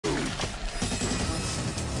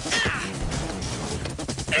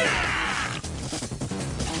This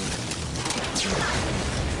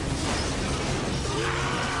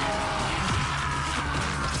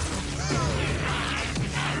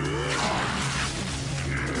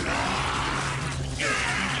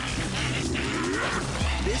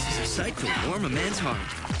is a sight to warm a man's heart.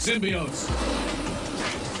 Symbiotes,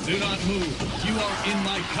 do not move. You are in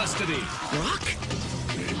my custody. Brock?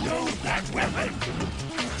 We know that weapon.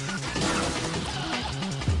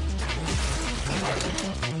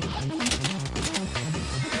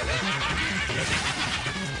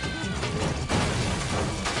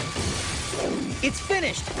 It's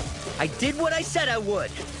finished! I did what I said I would.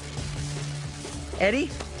 Eddie?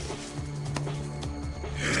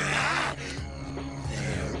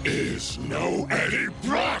 There is no Eddie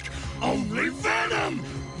Brock, only Venom!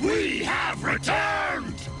 We have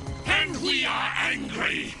returned! And we are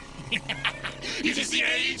angry! It is the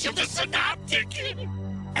age of the synoptic!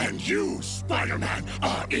 And you, Spider-Man,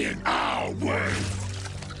 are in our world!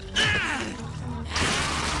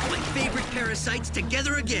 My favorite parasites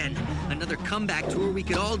together again. Another comeback tour we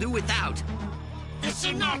could all do without. The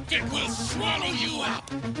synoptic will swallow you up!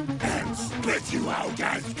 And spit you out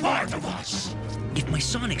as part of us! If my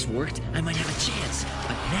Sonics worked, I might have a chance.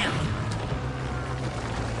 But now...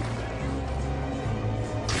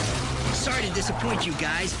 Sorry to disappoint you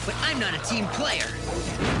guys, but I'm not a team player.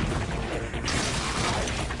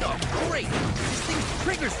 Oh, great! This thing's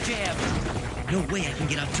trigger's jammed. No way I can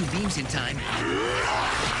get off two beams in time.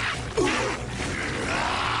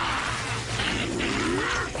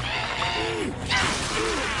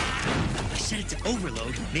 If I set it to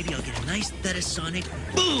overload, maybe I'll get a nice Thetasonic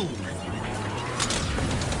boom!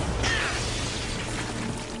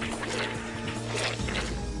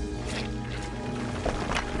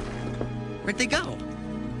 Where'd they go? Whoa.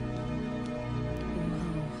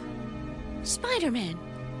 Spider-Man,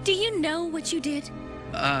 do you know what you did?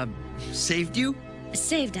 Saved you?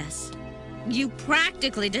 Saved us. You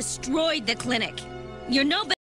practically destroyed the clinic. You're no better.